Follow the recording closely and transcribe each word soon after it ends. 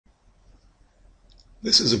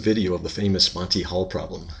This is a video of the famous Monty Hall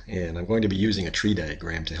problem, and I'm going to be using a tree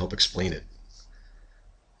diagram to help explain it.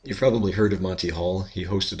 You've probably heard of Monty Hall. He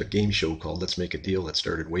hosted a game show called Let's Make a Deal that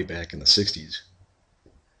started way back in the 60s.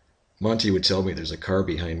 Monty would tell me there's a car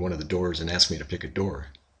behind one of the doors and ask me to pick a door.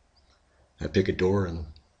 I pick a door, and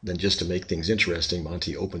then just to make things interesting,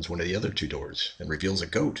 Monty opens one of the other two doors and reveals a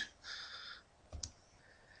goat.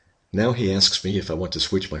 Now he asks me if I want to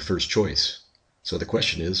switch my first choice. So the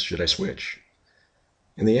question is, should I switch?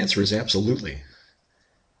 And the answer is absolutely.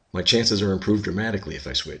 My chances are improved dramatically if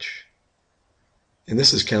I switch. And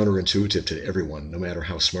this is counterintuitive to everyone, no matter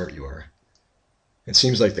how smart you are. It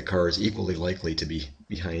seems like the car is equally likely to be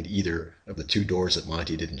behind either of the two doors that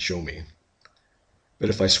Monty didn't show me. But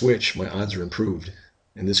if I switch, my odds are improved,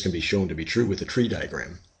 and this can be shown to be true with the tree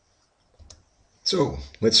diagram. So,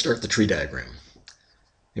 let's start the tree diagram.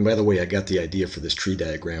 And by the way, I got the idea for this tree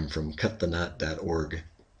diagram from cutthenot.org.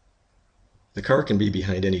 The car can be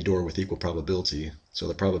behind any door with equal probability, so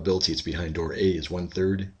the probability it's behind door A is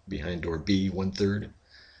 1/3, behind door B 1/3,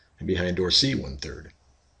 and behind door C 1/3.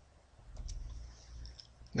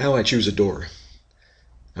 Now I choose a door.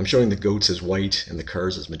 I'm showing the goats as white and the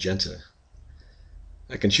cars as magenta.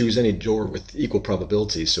 I can choose any door with equal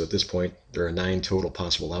probability, so at this point there are 9 total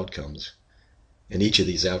possible outcomes, and each of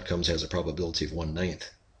these outcomes has a probability of 1/9.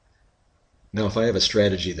 Now, if I have a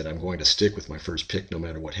strategy that I'm going to stick with my first pick no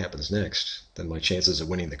matter what happens next, then my chances of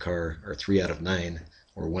winning the car are 3 out of 9,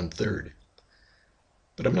 or 1/3.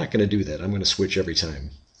 But I'm not going to do that. I'm going to switch every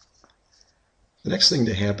time. The next thing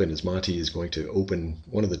to happen is Monty is going to open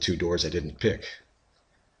one of the two doors I didn't pick.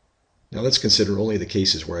 Now let's consider only the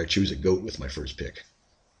cases where I choose a goat with my first pick.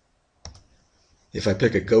 If I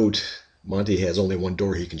pick a goat, Monty has only one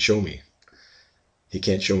door he can show me. He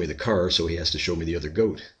can't show me the car, so he has to show me the other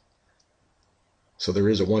goat. So there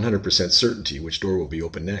is a 100% certainty which door will be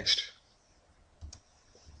open next.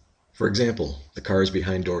 For example, the car is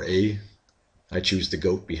behind door A, I choose the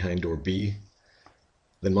goat behind door B,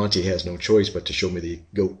 then Monty has no choice but to show me the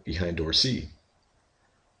goat behind door C.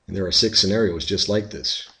 And there are 6 scenarios just like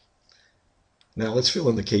this. Now let's fill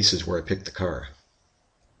in the cases where I picked the car.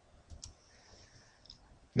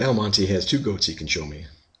 Now Monty has 2 goats he can show me,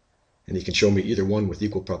 and he can show me either one with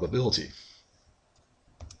equal probability.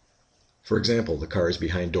 For example, the car is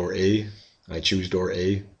behind door A, I choose door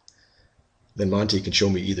A, then Monty can show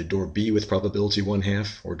me either door B with probability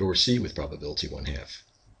 1/2 or door C with probability 1/2.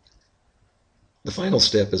 The final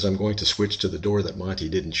step is I'm going to switch to the door that Monty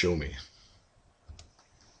didn't show me.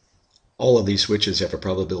 All of these switches have a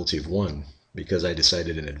probability of 1 because I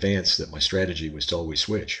decided in advance that my strategy was to always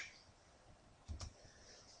switch.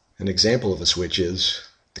 An example of a switch is,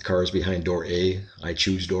 the car is behind door A, I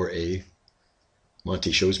choose door A,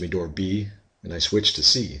 Monty shows me door B, and I switch to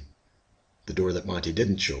C, the door that Monty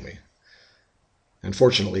didn't show me.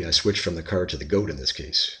 Unfortunately, I switched from the car to the goat in this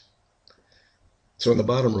case. So in the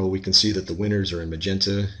bottom row, we can see that the winners are in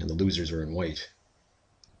magenta and the losers are in white.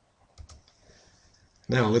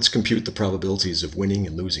 Now let's compute the probabilities of winning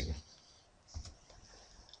and losing.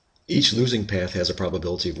 Each losing path has a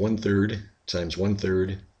probability of 1/3 times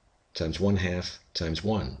 1/3 times 1/2 times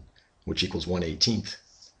 1, which equals 1/18.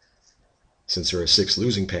 Since there are 6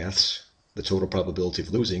 losing paths, the total probability of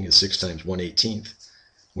losing is 6 times 1/18,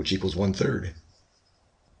 which equals 1/3.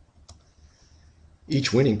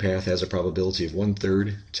 Each winning path has a probability of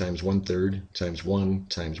 1/3 times 1/3 times 1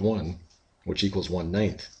 times 1, which equals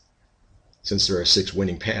 1/9. Since there are 6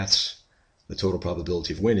 winning paths, the total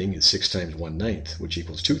probability of winning is 6 times 1/9, which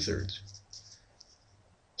equals 2/3.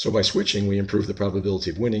 So by switching, we improve the probability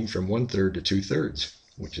of winning from 1/3 to 2/3,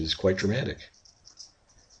 which is quite dramatic.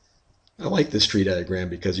 I like this tree diagram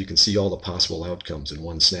because you can see all the possible outcomes in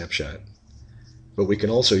one snapshot, but we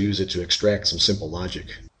can also use it to extract some simple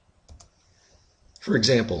logic. For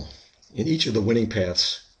example, in each of the winning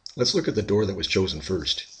paths, let's look at the door that was chosen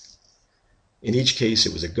first. In each case,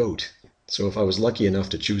 it was a goat, so if I was lucky enough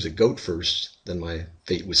to choose a goat first, then my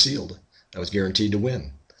fate was sealed. I was guaranteed to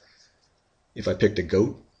win. If I picked a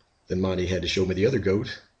goat, then Monty had to show me the other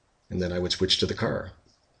goat, and then I would switch to the car.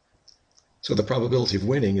 So the probability of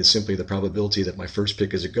winning is simply the probability that my first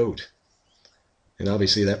pick is a goat. And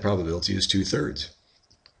obviously that probability is 2/3.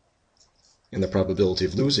 And the probability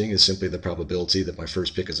of losing is simply the probability that my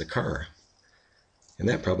first pick is a car. And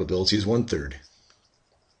that probability is 1/3.